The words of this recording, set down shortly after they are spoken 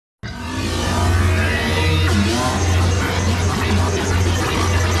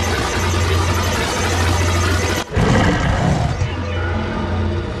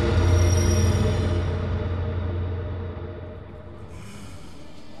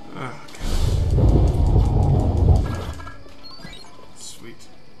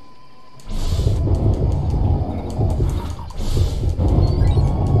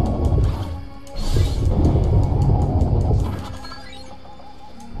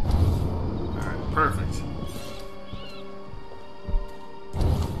Perfect.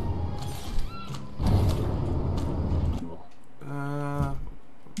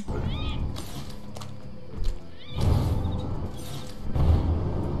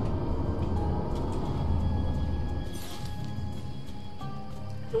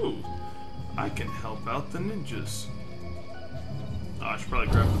 Ooh, I can help out the ninjas. Oh, I should probably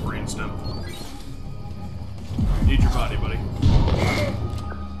grab the brainstem. Need your body, buddy.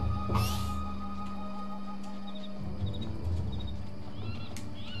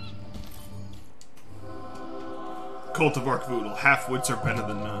 Cult of Arkvoodle. Half-wits are better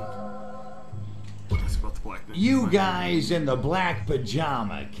than none. That's about the black ninja. You guys in the black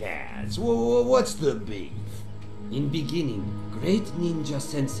pajama cats, what's the beef? In beginning, great ninja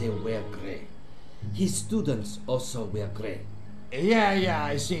sensei wear gray. His students also wear gray. Yeah,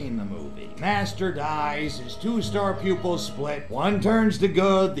 I seen the movie. Master dies, his two-star pupils split, one turns to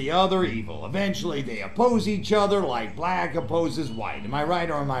good, the other evil. Eventually they oppose each other like black opposes white. Am I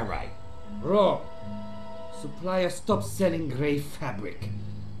right or am I right? Wrong. Supplier stopped selling gray fabric.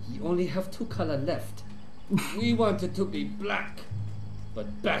 He only have 2 colors left. We wanted to be black,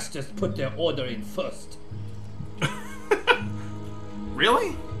 but bastards put their order in first.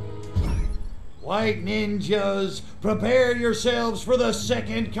 Really? White ninjas, prepare yourselves for the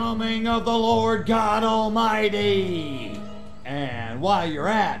second coming of the Lord God Almighty. And while you're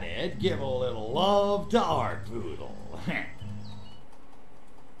at it, give a little love to Arkvoodle.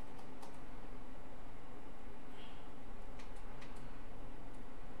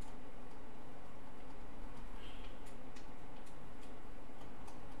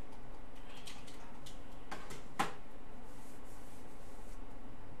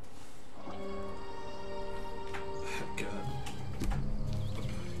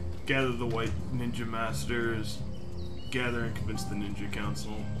 Gather the white ninja masters, gather and convince the ninja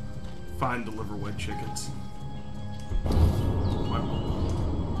council, find, deliver white chickens.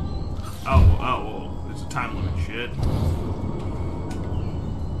 Oh, there's a time limit, shit.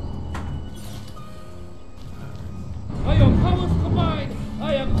 By your powers combined,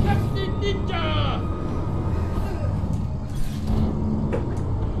 I am Captain Ninja!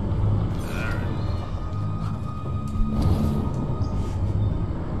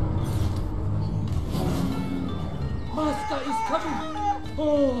 Master is coming!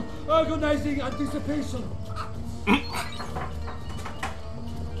 Oh, agonizing anticipation!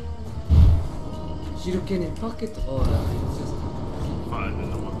 Shuriken in pocket or just... Find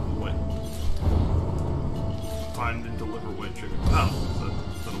and deliver white. Find and deliver white chicken. Oh,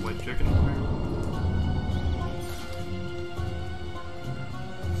 is that a white chicken over here?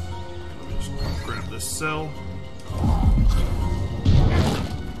 Let me just grab this cell.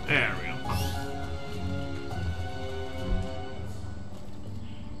 There we go.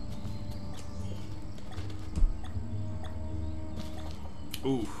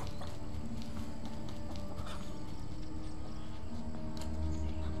 Oof.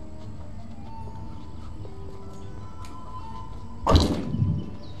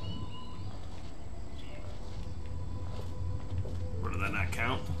 What, did that not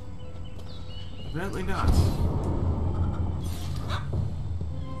count? Evidently not.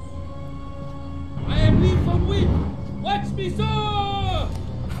 I am Lee from Wind! Watch me so!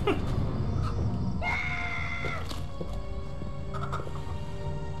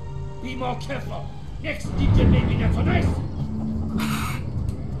 Be more careful. Next ninja may be not so nice.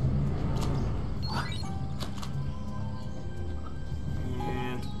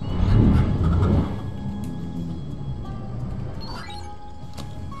 And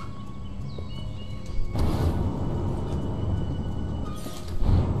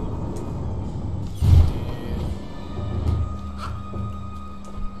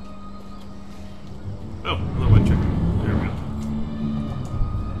oh, another white chicken. There we go.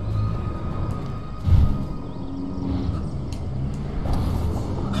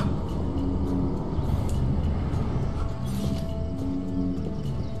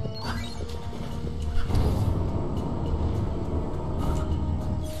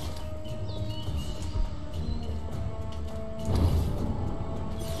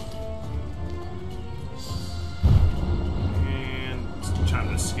 Trying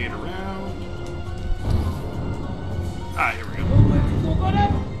to skate around. Ah, here we go.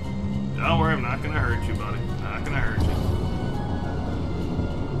 Don't worry, I'm not gonna hurt you, buddy. Not gonna hurt you.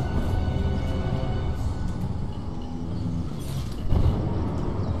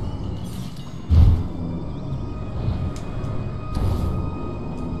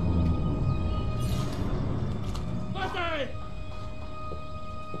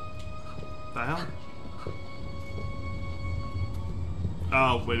 The hell?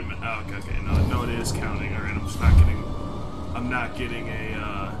 Oh, wait a minute. Oh, okay. No, it is counting. Alright, I'm just not getting... I'm not getting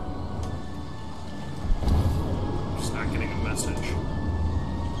a, just not getting a message.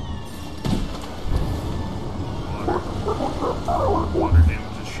 Water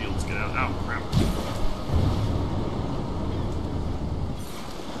damages shields. Get out. Oh, crap.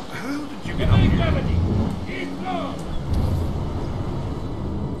 How did you get up here? Gravity is low.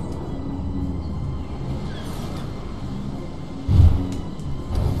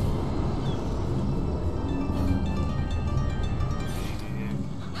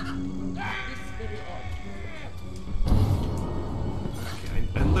 Okay,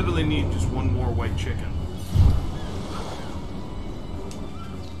 I literally need just one more white chicken.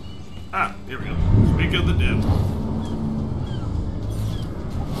 Ah, here we go. Speak of the dead.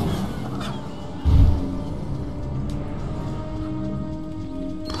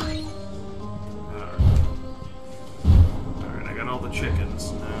 Alright, I got all the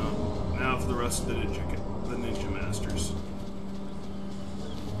chickens. Now for the rest of the ninja masters.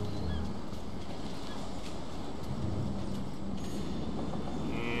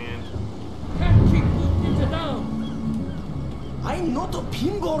 And Can't keep ninja down. I'm not a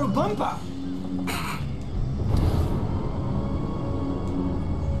pinball bumper.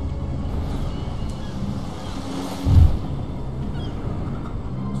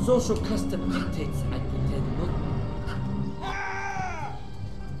 Social custom dictates I pretend not.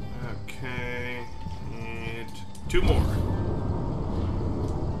 okay, and two more.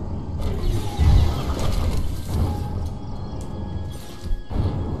 I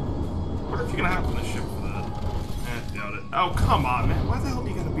wonder if you can hop on the ship for that. Doubt it. Oh, come on, man. Why the hell do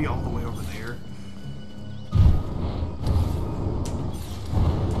you gotta be all the way over there?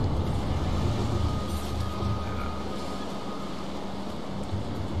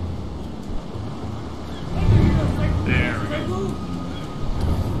 There we go.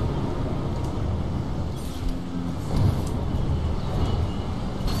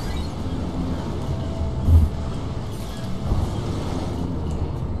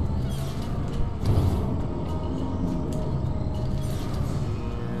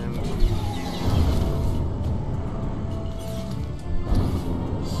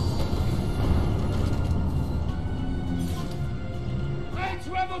 I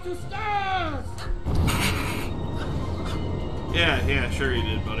travel to stars. Yeah, sure you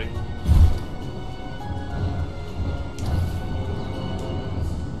did, buddy.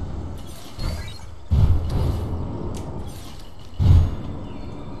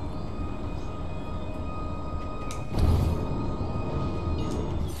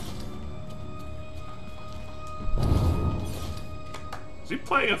 Is he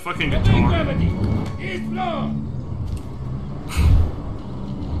playing a fucking guitar? Gravity is low.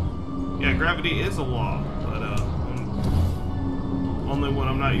 Yeah, gravity is a law, but only when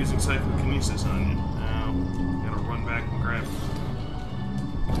I'm not using psychokinesis on you. Now, gotta run back and grab it.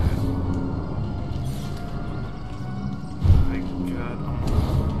 I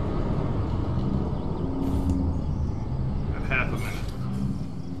got half a minute.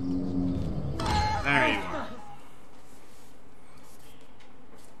 There you are.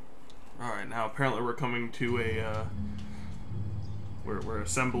 Alright, now apparently we're coming to a, we're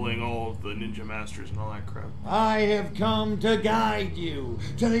assembling all of the ninja masters and all that crap. I have come to guide you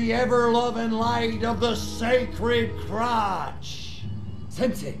to the ever-loving light of the sacred crotch.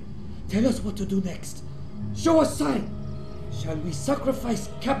 Sensei, tell us what to do next. Show us sign. Shall we sacrifice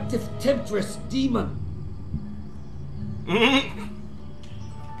captive temptress demon?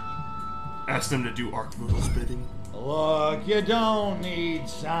 Ask them to do Arkvoodle's bidding. Look, you don't need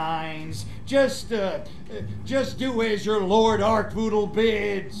signs. Just do as your Lord Arkvoodle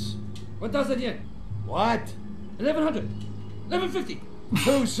bids. 1,000 yen. What? 1,100. 1,150.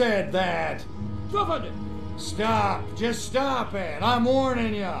 Who said that? 1,200. Stop. Just stop it. I'm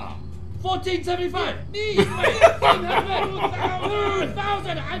warning ya. 1,475. Me. 1,500.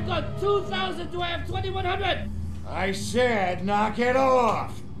 2,000. I've got 2,000. Do I have 2,100? I said knock it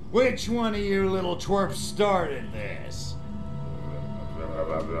off. Which one of you little twerps started this?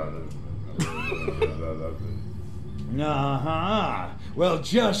 Uh-huh. Well,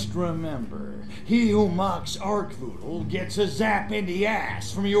 just remember, he who mocks Arkvoodle gets a zap in the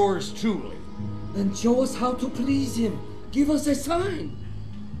ass from yours truly. Then show us how to please him. Give us a sign.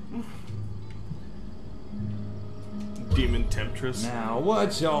 Demon temptress. Now,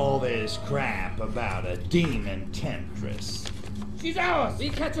 what's all this crap about a demon temptress? She's ours. We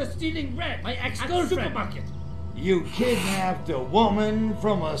catch her stealing bread. My ex-girlfriend. Supermarket. You kidnapped a woman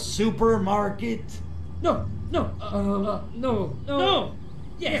from a supermarket? No. No.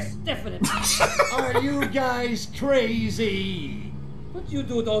 Yes, definitely. Are you guys crazy? But you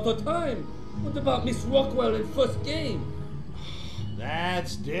do it all the time. What about Miss Rockwell in first game?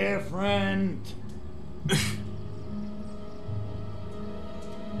 That's different.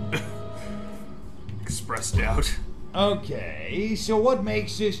 Expressed doubt. Okay, so what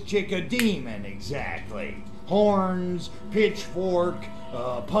makes this chick a demon exactly? Horns, pitchfork,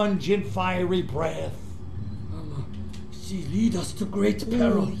 pungent fiery breath. She lead us to great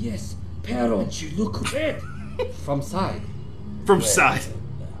peril. Oh, yes, peril. And she look red. From side. From side.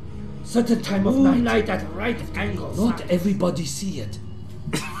 Certain time of night at right angles. Not everybody see it.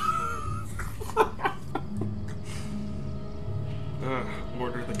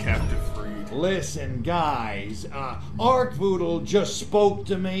 Order the captive freed. Listen, guys, Arkvoodle just spoke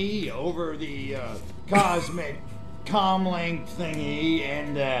to me over the cosmic comlink thingy,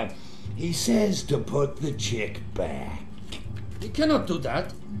 and he says to put the chick back. We cannot do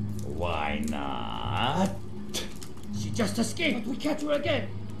that. Why not? She just escaped. We catch her again.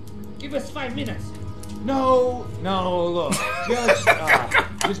 Give us 5 minutes. No, look, just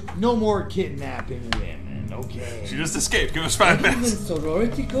no more kidnapping women, okay? She just escaped. Give us 5 Even minutes.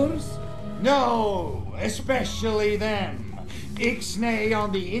 sorority girls? No, especially them. Ixnay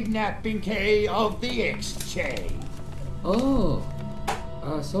on the kidnapping K of the X-Chay. Oh,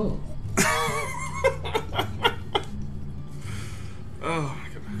 so. Oh my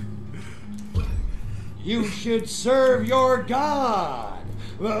god. You should serve your god.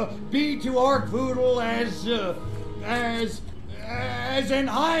 Be to Arkvoodle as an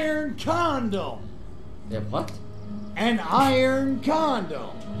iron condom. What? An iron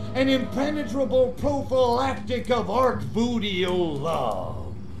condom. An impenetrable prophylactic of Arkvoodle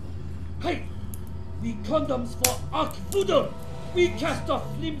love. Hey, we condoms for Arkvoodle. We cast off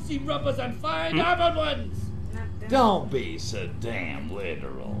flimsy rubbers and find other ones. Don't be so damn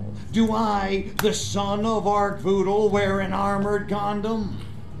literal. Do I, the son of Arkvoodle, wear an armored condom?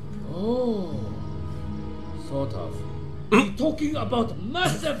 Oh, sort of. We're talking about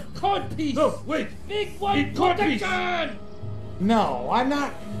massive codpiece. No, wait. Big one. Big Put the codpiece. gun. No, I'm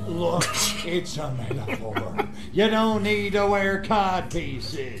not. Look, it's a metaphor. You don't need to wear cod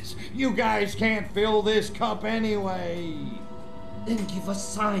pieces. You guys can't fill this cup anyway. Then give us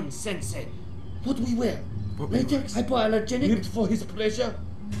signs, Sensei. What we wear? What we Latex, hypoallergenic for his pleasure.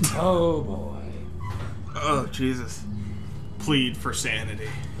 Oh boy. Oh Jesus. Plead for sanity.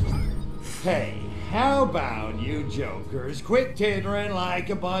 Hey, how about you jokers quit tittering like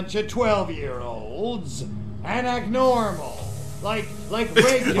a bunch of 12-year-olds and act normal, like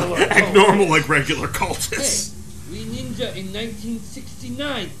regular Act normal like regular cultists. Hey, we ninja in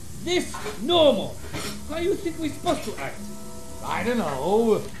 1969. This normal. How you think we supposed to act? I don't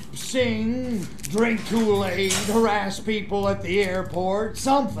know, sing, drink Kool-Aid, harass people at the airport,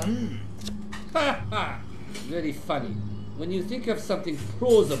 something. Ha ha! Very funny. When you think of something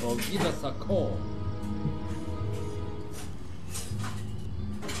plausible, give us a call.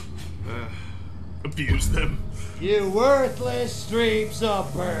 Abuse them. You worthless streaks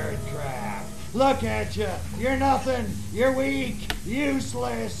of bird crap. Look at you. You're nothing. You're weak.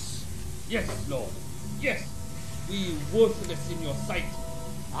 Useless. Yes, Lord. Yes. We worthless in your sight.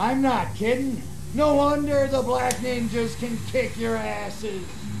 I'm not kidding. No wonder the black ninjas can kick your asses.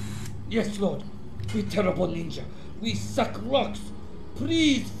 Yes, Lord. We terrible ninja. We suck rocks.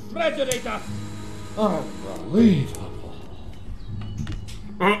 Please flagellate us. Unbelievable.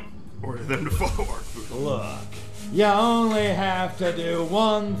 Order them to follow Arkvoodle. Look, you only have to do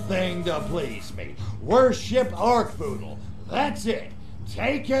one thing to please me. Worship Arkvoodle. That's it.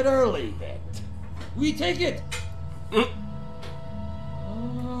 Take it or leave it. We take it.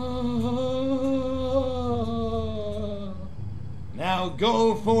 Now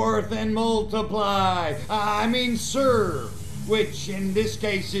go forth and multiply. I mean serve, which in this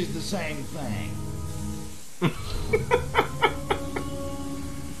case is the same thing.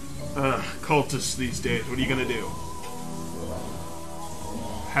 Cultists these days, what are you gonna do?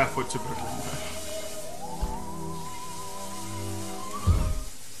 Half-wits are better than that.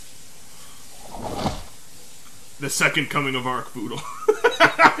 The second coming of Arkvoodle.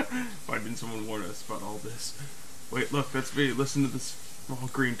 Why didn't someone warn us about all this? Wait, look, that's me. Listen to this small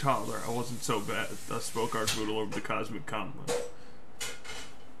green toddler. I wasn't so bad. Thus spoke Arkvoodle over the cosmic comlink.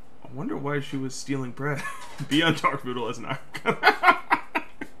 I wonder why she was stealing bread. Beyond Arkvoodle as an icon.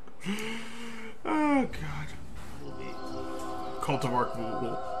 Oh, God. Cult of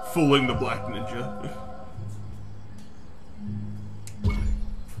Arkvoodle. Fooling the Black Ninja.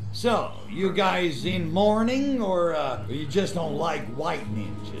 So, you guys in mourning, or you just don't like white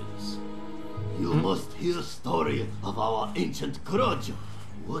ninjas? You must hear a story of our ancient crotch.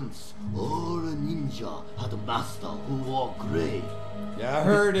 Once, all a ninja had a master who wore gray. You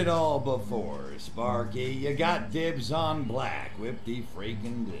heard it all before, Sparky. You got dibs on black. Whip the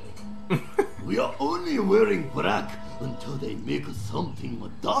freaking do. We are only wearing black until they make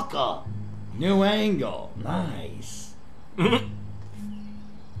something darker. New angle. Nice.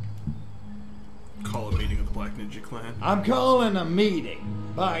 Call a meeting of the Black Ninja Clan. I'm calling a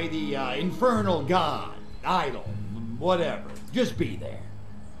meeting by the infernal god, idol, whatever. Just be there.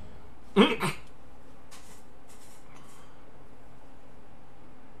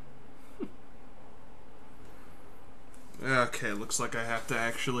 Okay, looks like I have to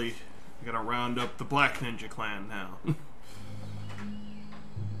I gotta round up the Black Ninja Clan now.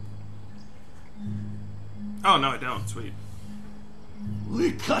 Oh, no, I don't. Sweet.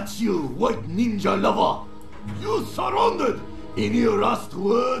 We catch you, white ninja lover. You surrounded. Any last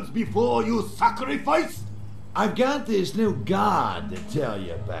words before you sacrifice? I've got this new god to tell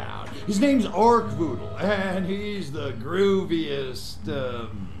you about. His name's Arkvoodle, and he's the grooviest,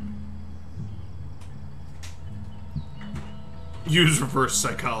 Use reverse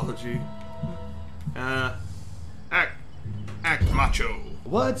psychology. Act macho.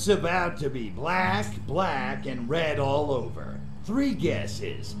 What's about to be black, black, and red all over? 3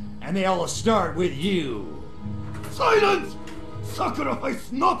 guesses, and they all start with you. Silence!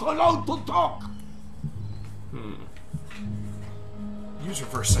 Sacrifice not allowed to talk! Use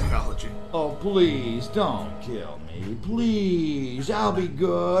reverse psychology. Oh, please, don't kill me. Please, I'll be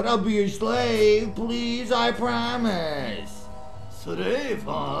good. I'll be your slave. Please, I promise. Slave,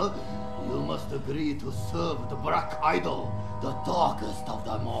 huh? You must agree to serve the Black Idol, the darkest of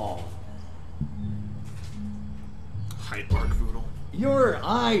them all. Hype Arkvoodle. Your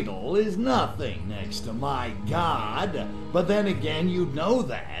idol is nothing next to my god. But then again, you'd know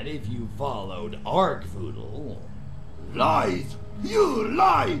that if you followed Arkvoodle. Lies! You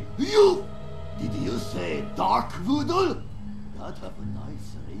lie! You! Did you say Darkvoodle? That have a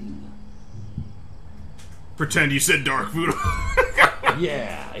nice ring. Pretend you said Darkvoodle.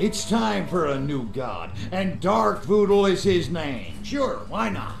 Yeah, it's time for a new god, and Arkvoodle is his name. Sure, why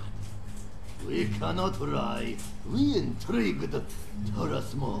not? We cannot lie. We intrigued. Tell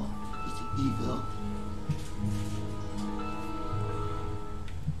us more. Is evil?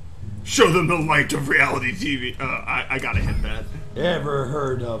 Show them the light of reality TV. I gotta hit that. Ever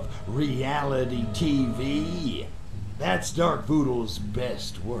heard of reality TV? That's Arkvoodle's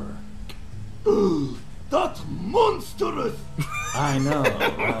best work. Ugh, that's monstrous! I know,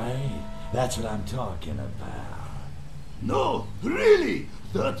 right? That's what I'm talking about. No, really!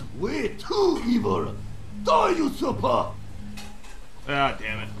 That's way too evil! Die, usurper! Ah,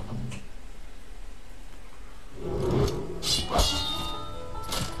 damn it.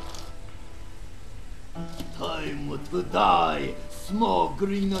 Time to die, small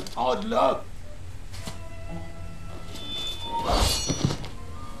green toddler!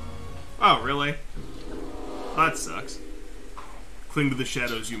 Oh, really? That sucks. Cling to the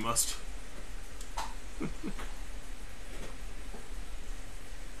shadows, you must.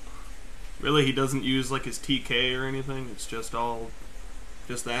 Really, he doesn't use like his TK or anything? It's just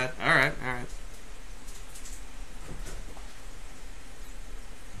that? Alright, alright.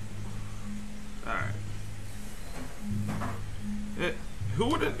 Alright. Who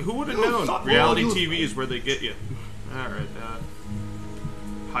would have known? Reality TV is where they get you. Alright,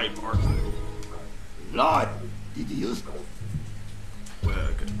 hype Arkvoodle. Lie! Did you?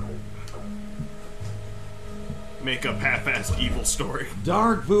 Okay. Make up half-assed evil story.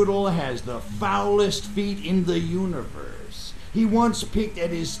 Arkvoodle has the foulest feet in the universe. He once picked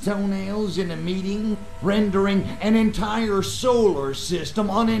at his toenails in a meeting, rendering an entire solar system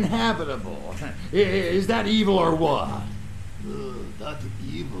uninhabitable. Is that evil or what? That's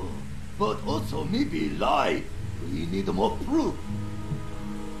evil. But also maybe lie. We need more proof.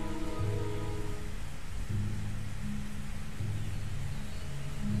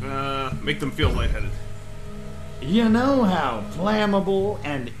 Make them feel lightheaded. You know how flammable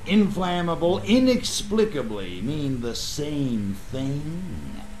and inflammable inexplicably mean the same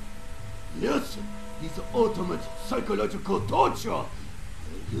thing? Yes, it's ultimate psychological torture. Are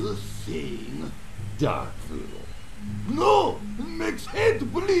you saying? Arkvoodle. No! Makes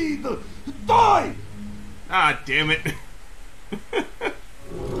head bleed! Die! Ah, damn it.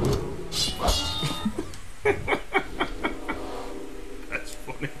 That's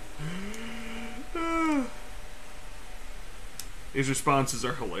funny. His responses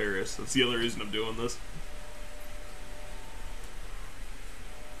are hilarious. That's the only reason I'm doing this.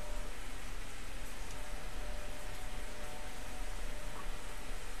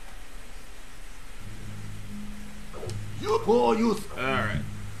 You poor you. Alright.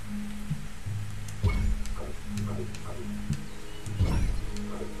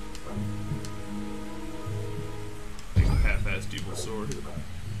 cast evil sword.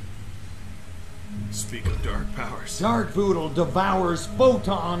 Speak of dark powers. Arkvoodle devours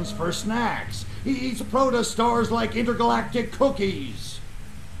photons for snacks. He eats protostars like intergalactic cookies.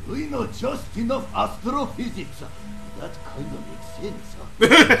 We know just enough astrophysics. That kind of makes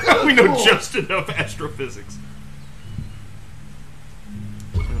sense. We know just enough astrophysics.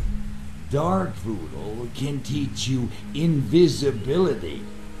 Arkvoodle can teach you invisibility.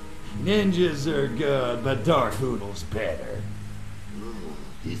 Ninjas are good, but Arkvoodle's better.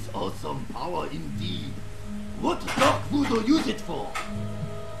 This awesome power indeed. What Arkvoodle use it for?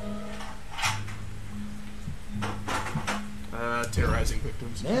 Terrorizing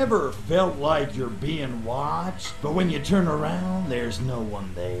victims. Never felt like you're being watched, but when you turn around, there's no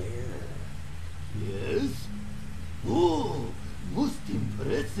one there. Yes? Oh, most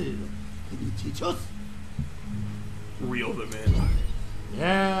impressive. Can you teach us? Reel them in.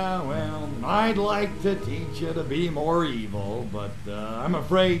 Yeah, well, I'd like to teach you to be more evil, but I'm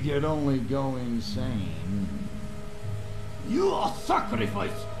afraid you'd only go insane. You are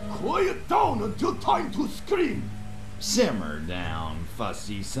sacrificed. Quiet down until time to scream. Simmer down,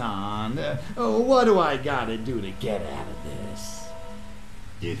 fussy-san. What do I gotta do to get out of this?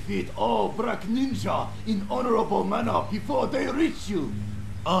 Defeat all black ninja in honorable manner before they reach you.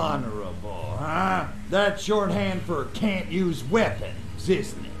 Honorable, huh? That's shorthand for can't use weapons,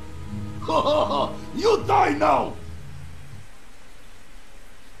 isn't it? Ha ha ha! You die now!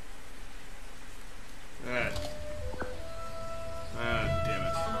 Damn it.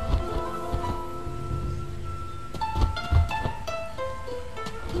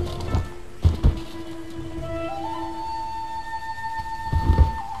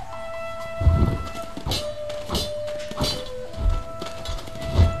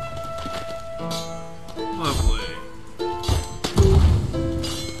 Lovely.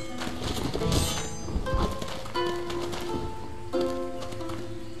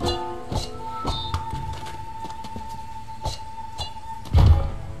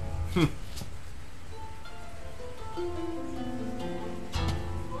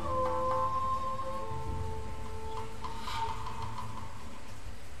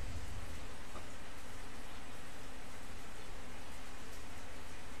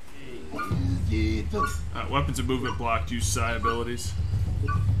 Weapons and movement blocked. Use psi abilities.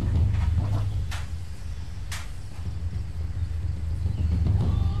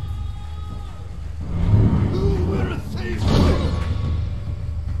 We're safe.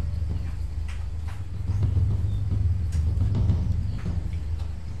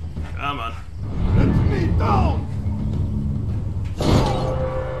 Come on. Let me down.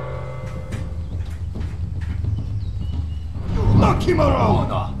 You knock him around.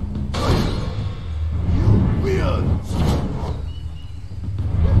 Weird.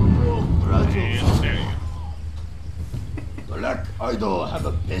 Oh, fragile. And there you go. Black Idol have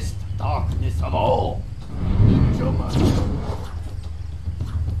the best darkness of all. Ninja man.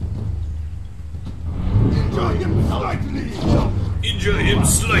 Injure him slightly. Injure him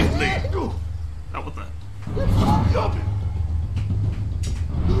slightly. Oh, what the?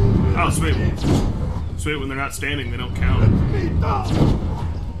 Oh, sweet. Sweet, when they're not standing, they don't count. Me down.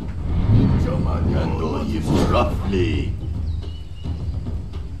 Ninja man, handle him roughly.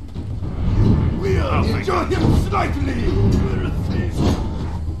 You will injure him slightly.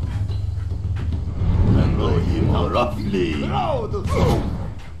 Handle him roughly. Proud. You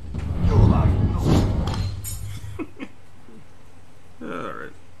have no.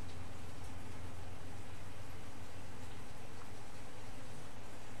 Alright.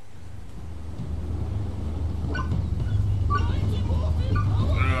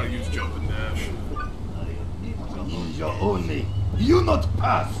 Use jump and dash. Ninja only. You not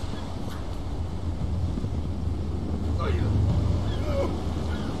pass.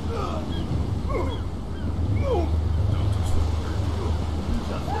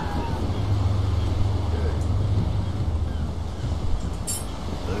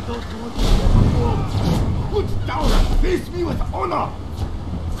 Put down and face me with honor.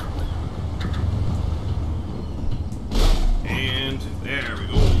 And there we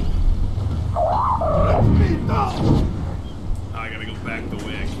go. Let me down. I gotta go back the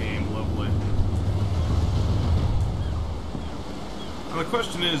way I came. Lovely. Now the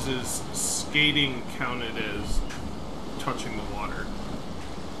question is skating counted as touching the water?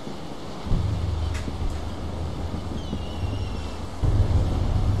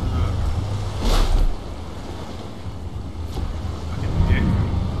 Fucking dick.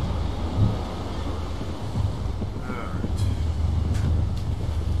 Alright.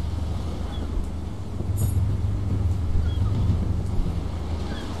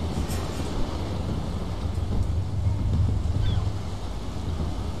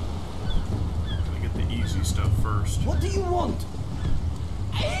 What do you want?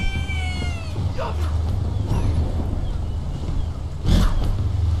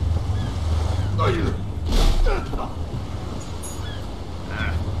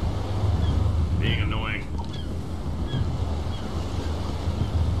 Being annoying.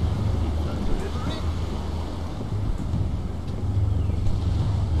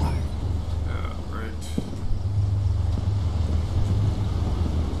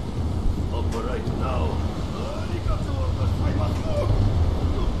 Right now.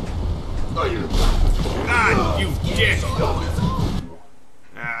 Ah, you dick!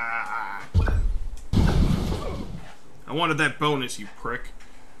 Ah. I wanted that bonus, you prick.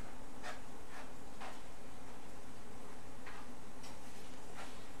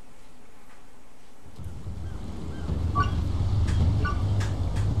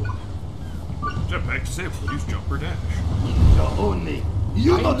 Jetpack disabled. Use jump or dash. Ninja only.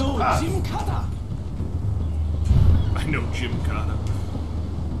 You I not know pass. Jim Kata. I know Jim Kata.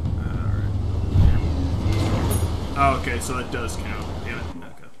 Alright. Oh, okay, so that does count. Damn it.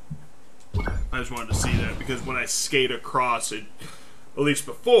 Okay. I just wanted to see that because when I skate across it, at least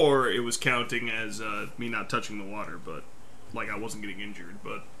before, it was counting as me not touching the water, but like I wasn't getting injured,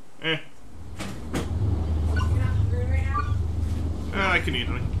 but eh. You're not hungry right now? I can eat,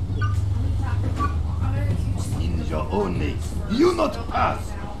 honey. Ninja only. You not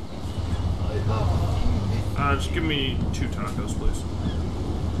pass. Just give me 2 tacos, please.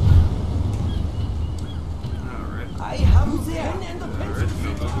 Alright. I have the pen and the pencil.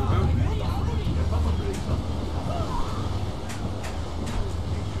 Alright, go.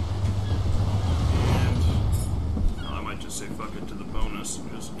 And I might just say fuck it to the bonus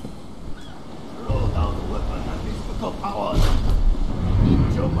and just Throw down the weapon and mystical powers.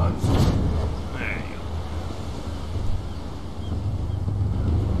 Ninja monster. there you go.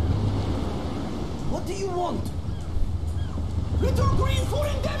 What do you want? Little green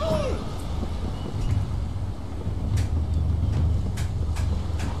foreign devil!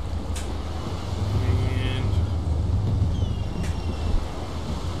 And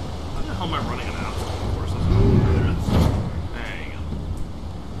how the hell am I running an obstacle course? There you go.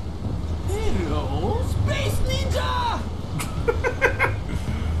 Hello, Space Ninja!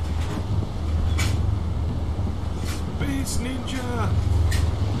 Space Ninja!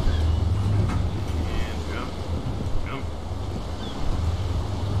 And jump. Jump.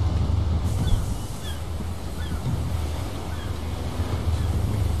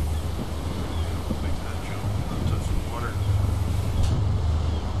 Make that jump. Touch some water.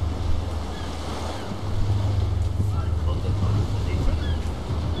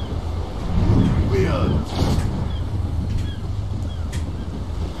 Weird.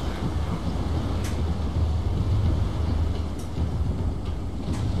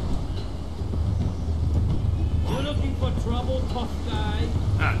 You looking for trouble, tough guy?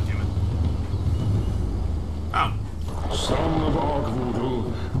 Ah, damn it. Oh. Son of Arkvoodle,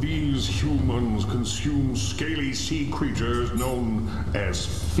 these humans consume scaly sea creatures known as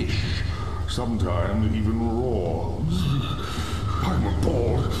fish, sometimes even raw. I'm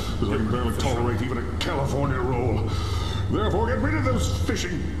appalled, as I can barely tolerate even a California roll. Therefore, get rid of those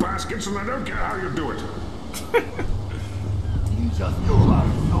fishing baskets, and I don't care how you do it. Ninjas, you are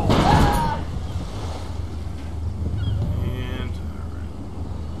no. And alright.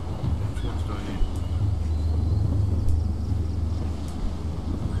 Which ones do I need?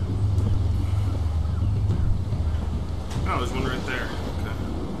 Oh, there's one right there. Okay.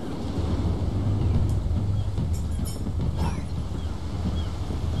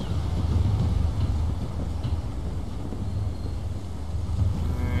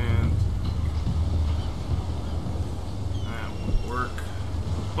 And that won't work.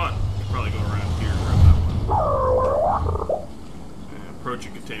 But you probably go around here and grab that one. And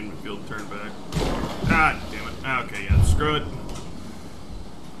approaching containment field, turn back. Ah, damn it. Okay, yeah, screw it.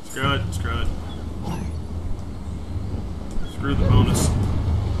 Screw it, screw it. Screw the bonus.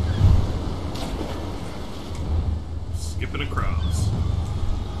 Skipping across.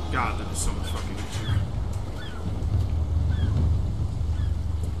 God, that is so much fucking easier.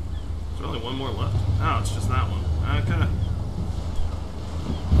 There's only one more left. Oh, it's just that one. Okay.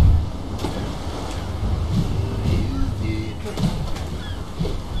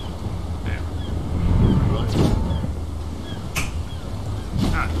 Damn.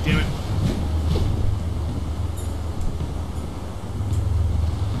 Ah, damn it.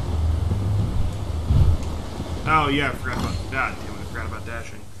 Oh yeah, I forgot about. God damn it, I forgot about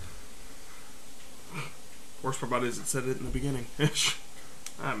dashing. Worst part about it is it said it in the beginning.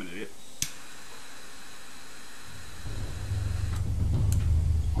 I'm an idiot.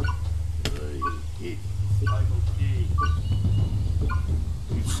 I hate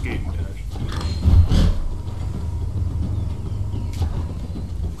escape and dash.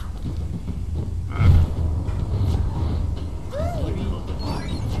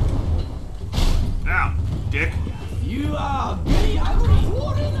 Ow, dick. You are very ugly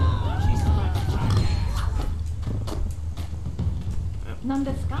foreigner!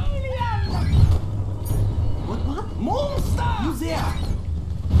 What? Monster! You there?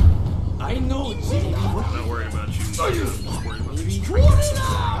 I know, Jimmy. I'm not worried about you. I'm just worried about these Foreigner! trinkets.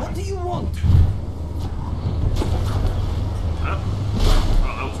 What do you want? Oh,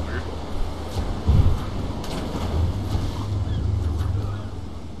 that was weird.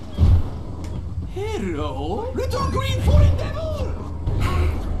 Hello? Little green foreign devil!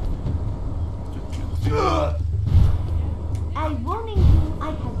 I'm warning you, I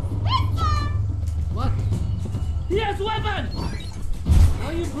have weapon! What? He has weapon!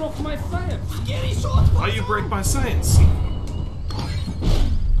 Why you broke my fire? Scary shot! Why you break my science?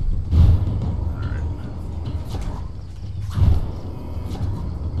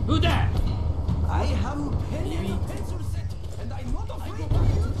 Who that? I have a pen and a pencil set, and I'm not afraid of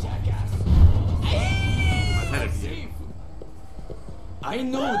you, jackass! I've had it for you. I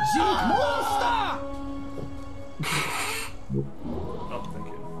know, Jink Monster! Oh, thank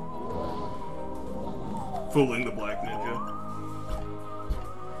you. Fooling the Black Ninja.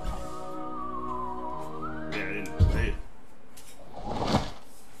 Yeah, I didn't say it.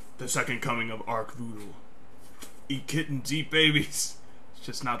 The second coming of Arkvoodle. Eat kittens, eat babies. It's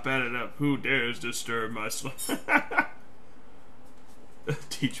just not bad enough. Who dares disturb my slumber?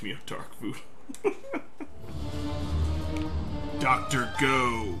 Teach me a dark food.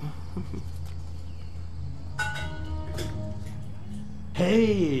 Dr.Go.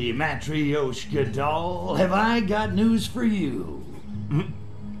 Hey, Matryoshka doll, have I got news for you?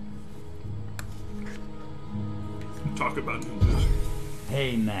 Talk about ninjas.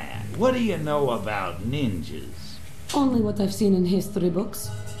 Hey, Nat, what do you know about ninjas? Only what I've seen in history books.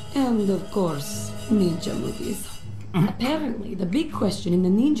 And, of course, ninja movies. Apparently, the big question in the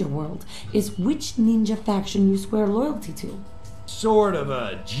ninja world is which ninja faction you swear loyalty to. Sort of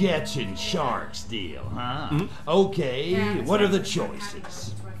a Jets and Sharks deal, huh? Okay, what are the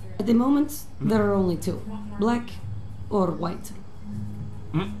choices? At the moment, there are only two. Black or white.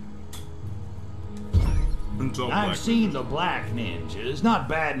 It's all I've black. seen the black ninjas, not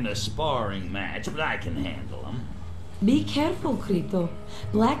bad in a sparring match, but I can handle them. Be careful, Krito.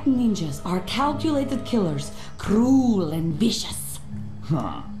 Black ninjas are calculated killers, cruel and vicious.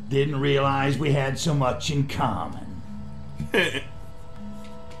 Huh, didn't realize we had so much in common.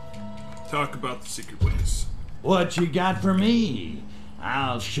 Talk about the secret ways. What you got for me?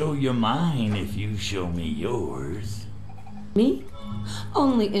 I'll show you mine if you show me yours. Me?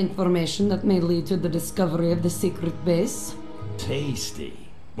 Only information that may lead to the discovery of the secret base. Tasty.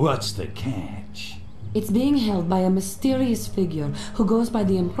 What's the catch? It's being held by a mysterious figure who goes by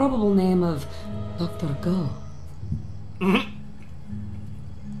the improbable name of Dr.Go.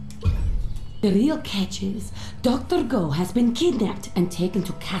 The real catch is, Dr.Go has been kidnapped and taken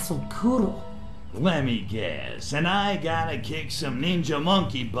to Castle Kuro. Let me guess, and I gotta kick some ninja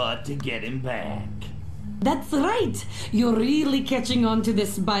monkey butt to get him back. That's right! You're really catching on to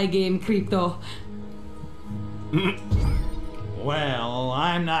this spy game, Crypto. Well,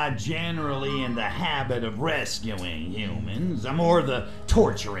 I'm not generally in the habit of rescuing humans. I'm more the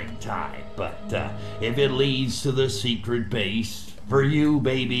torturing type, but if it leads to the secret base, for you,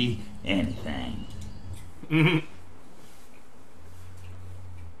 baby, anything.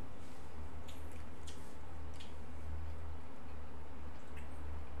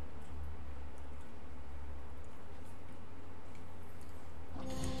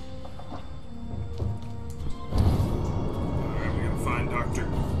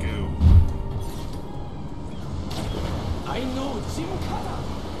 Dr.Go. I know Jim Kata.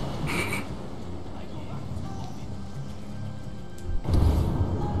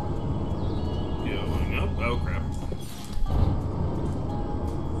 Going up. Oh crap.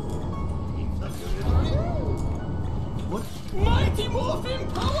 What? Mighty Morphin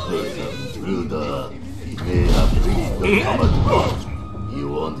Power! Intruder. He may have reached the summit, but he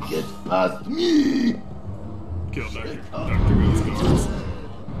won't get past me. Kill Dr.Go's guards.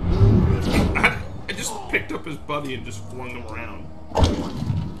 I just picked up his buddy and just flung him around.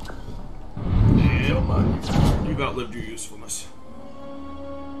 And you've outlived your usefulness.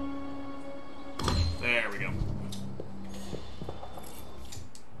 There we go.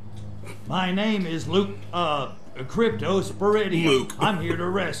 My name is Luke, Crypto Spiridium. Luke. I'm here to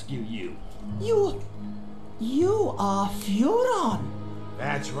rescue you. You are Furon.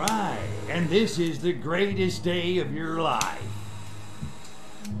 That's right, and this is the greatest day of your life.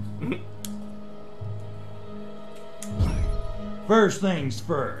 First things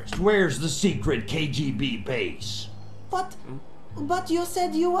first, where's the secret KGB base? But you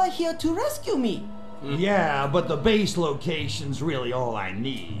said you were here to rescue me. Yeah, but the base location's really all I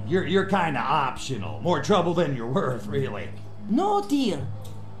need. You're kinda optional. More trouble than you're worth, really. No deal.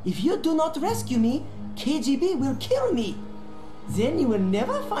 If you do not rescue me, KGB will kill me. Then you will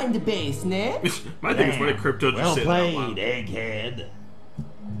never find the base, ne? My thing is why Crypto just Well said played, that out loud. egghead.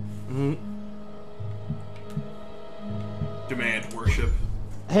 Demand worship.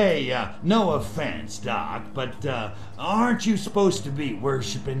 Hey, no offense, Doc, but aren't you supposed to be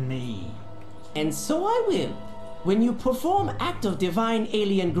worshiping me? And so I will. When you perform act of divine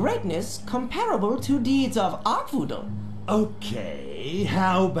alien greatness comparable to deeds of Arkvoodle. Okay,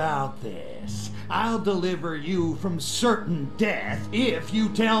 how about this? I'll deliver you from certain death if you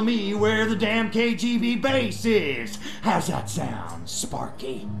tell me where the damn KGB base is. How's that sound,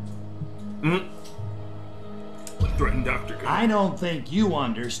 Sparky? Threaten Dr. Go. I don't think you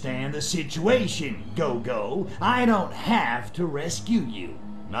understand the situation, Go-Go. I don't have to rescue you.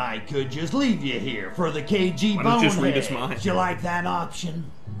 I could just leave you here for the KG Why don't you just read his boneheads. mind? You like that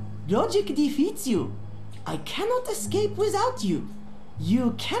option? Logic defeats you. I cannot escape without you.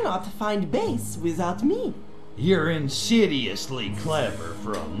 You cannot find base without me. You're insidiously clever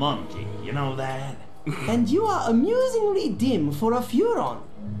for a monkey, you know that? And you are amusingly dim for a Furon.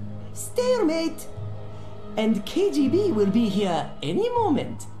 Stalemate. And KGB will be here any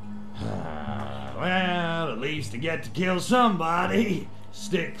moment. Well, at least I get to kill somebody.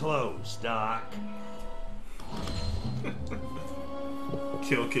 Stick close, Doc.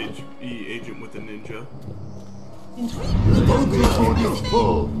 Kill KGB agent with a ninja. Focus on your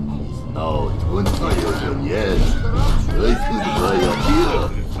foe. Now, don't tire them yet. I could buy a here.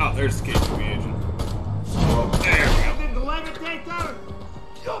 Oh, there's the KGB agent. There we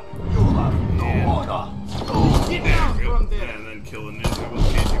go. You have no honor. Get down from there. And then kill a ninja with a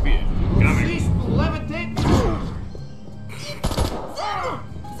KGB agent. Come here.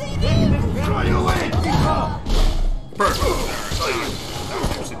 Fly away, people! Perfect. Alright, now I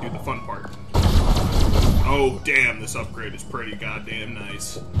actually do the fun part. Oh, damn, this upgrade is pretty goddamn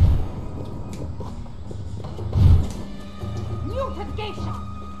nice. Mutant geisha.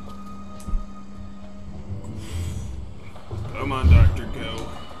 Come on, Dr.Go.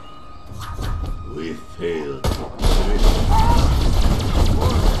 We failed.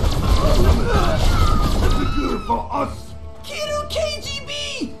 The cure for us. Kiru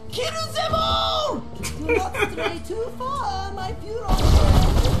KGB! Kiru them all! Do not stray too far, my Furon.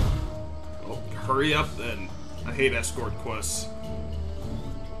 Oh, hurry up then. I hate escort quests.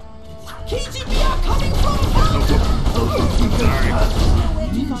 KGB are coming from hell! Sorry.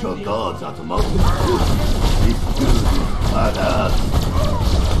 Ninja gods at the mountain foot. This dude is badass.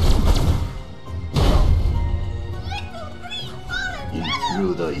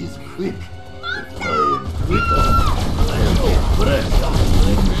 Intruder is quick. If I am quicker, I am fresh.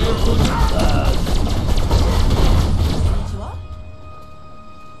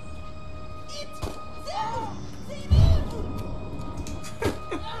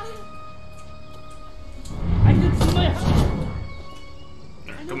 I can see my house.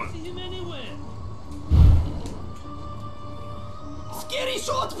 Alright, come on. See him anywhere. Scary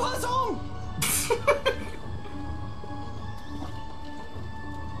short person!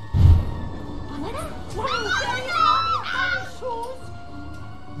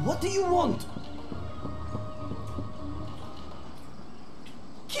 What do you want?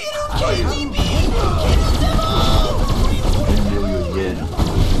 Kiru KGB! Kiru them all!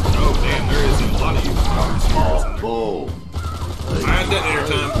 Oh, damn, there is a lot of you. Oh, Alright, detonator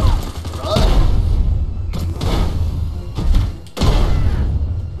time.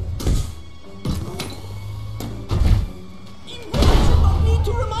 Need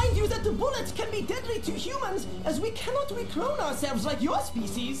to remind you that the bullets can be deadly to humans, as we cannot reclone ourselves like your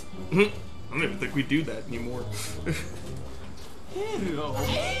species. I don't even think we do that anymore.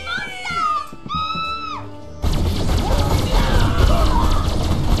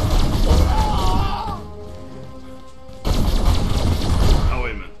 Oh,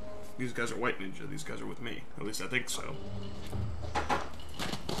 wait a minute. These guys are white ninja. These guys are with me. At least I think so.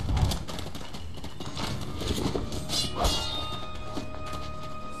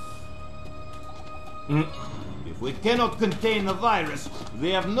 If we cannot contain the virus,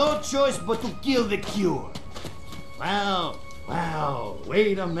 we have no choice but to kill the cure. Wow,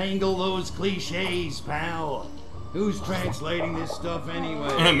 way to mangle those cliches, pal. Who's translating this stuff anyway?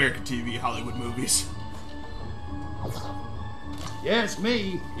 American TV, Hollywood movies. Yes,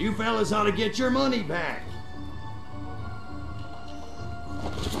 me. You fellas ought to get your money back.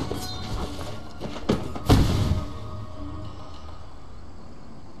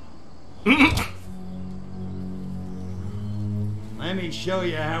 me show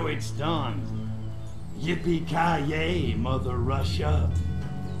you how it's done. Yippee-ki-yay, Mother Russia.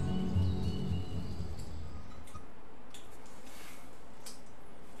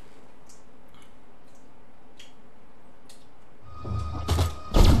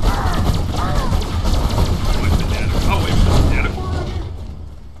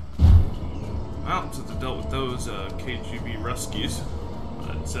 Well, since I dealt with those KGB rescues,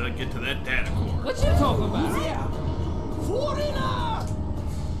 let's get to that data core. What you talking about? Yeah. Foreigner!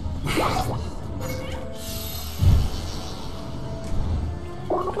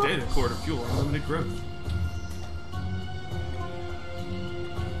 Data core to fuel unlimited growth.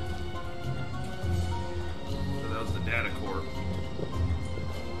 So that was the data core.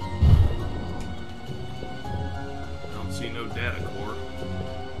 I don't see no data core.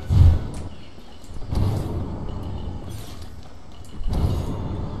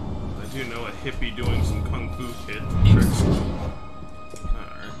 I do know a hippie doing some kung fu kid tricks.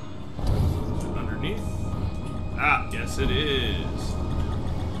 Alright. Is it underneath? Ah, yes it is.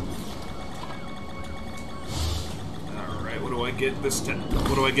 Alright, what do I get this time?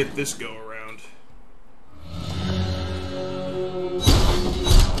 What do I get this go around?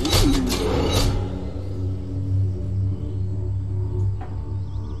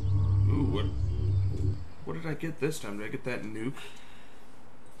 Ooh, what did I get this time? Did I get that nuke?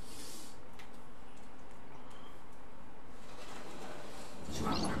 Do you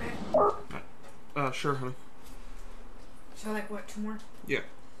want more, babe? Sure, honey. So, like, what, 2 more? Yeah.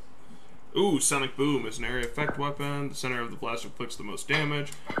 Ooh, Sonic Boom is an area effect weapon. The center of the blast inflicts the most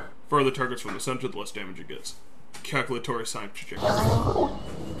damage. Further targets from the center, the less damage it gets. Calculatory science check.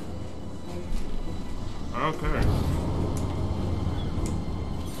 Okay.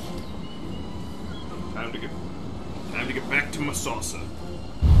 Time to get back to my salsa.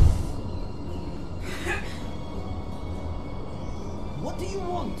 What do you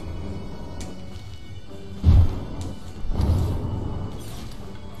want?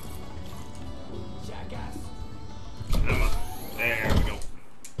 Jackass. There we go.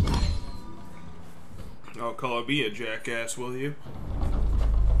 I'll call me a jackass, will you?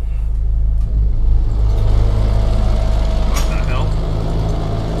 What the hell?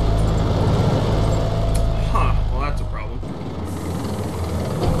 Huh, well that's a problem.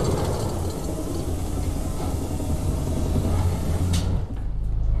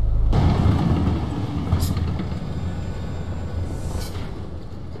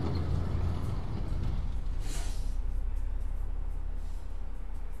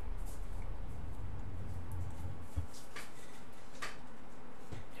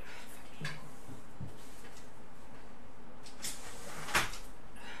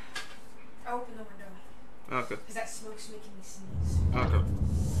 Open the window. Okay. Because that smoke's making me sneeze. Okay.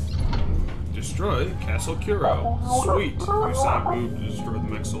 Destroy Castle Kuro. Sweet. Use Sonic Boom to destroy the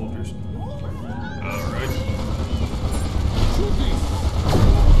mech soldiers. Alright.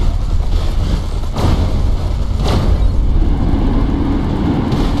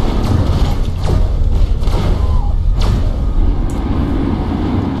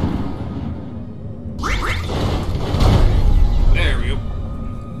 There we go.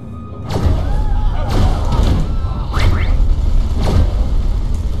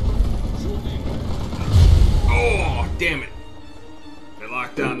 Oh, damn it. They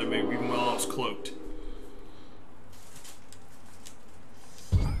locked down to me even while I was cloaked.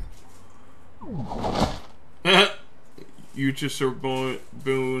 Yucha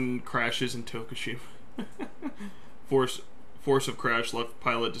Boone crashes in Tokushima. Force of crash left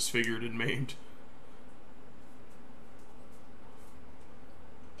pilot disfigured and maimed.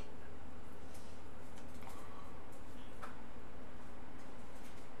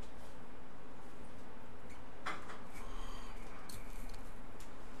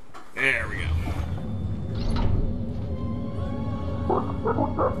 There we go.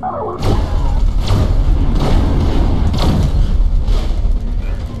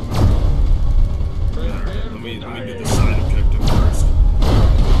 Let me do the side objective first.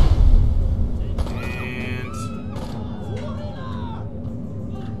 And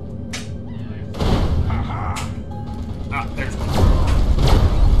there's one.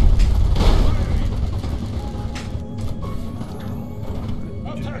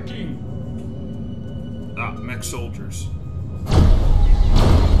 Mech soldiers.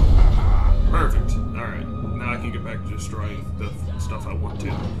 Perfect. Alright. Now I can get back to destroying the stuff I want to.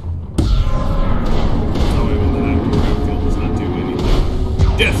 Oh wait, well, the active field does not do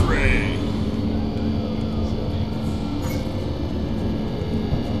anything. Death Ray!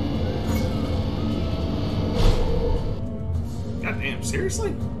 Goddamn,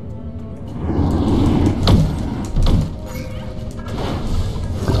 seriously?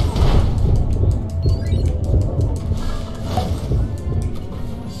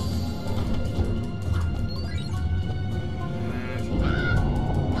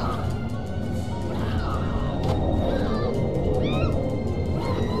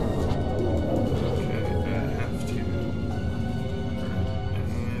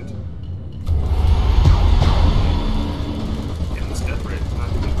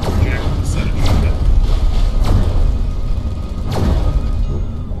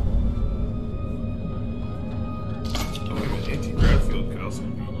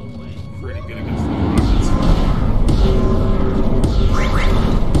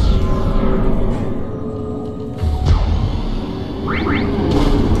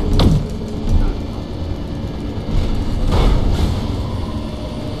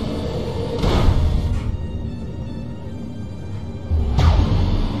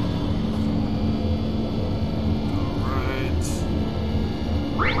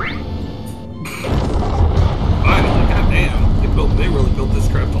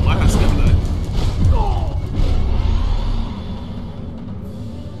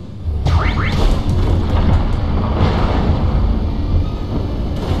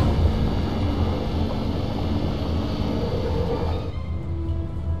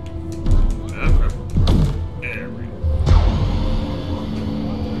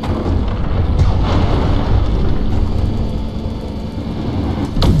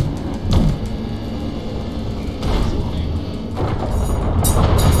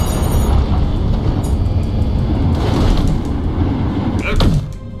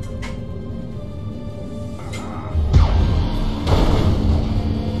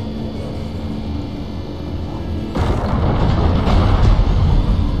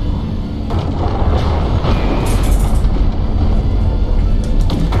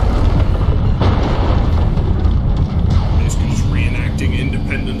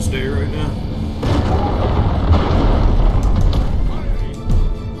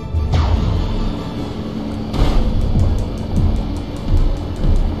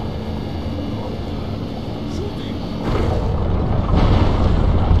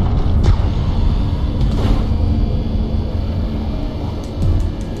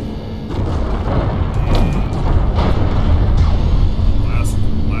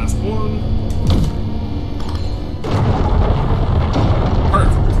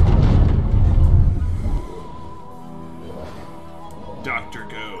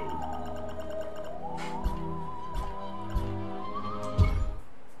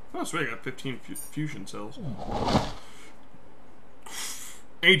 Oh, sweet, I got 15 fusion cells.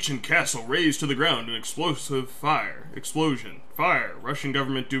 Ancient castle razed to the ground in explosive fire. Explosion. Fire. Russian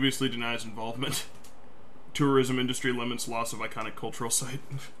government dubiously denies involvement. Tourism industry limits loss of iconic cultural site.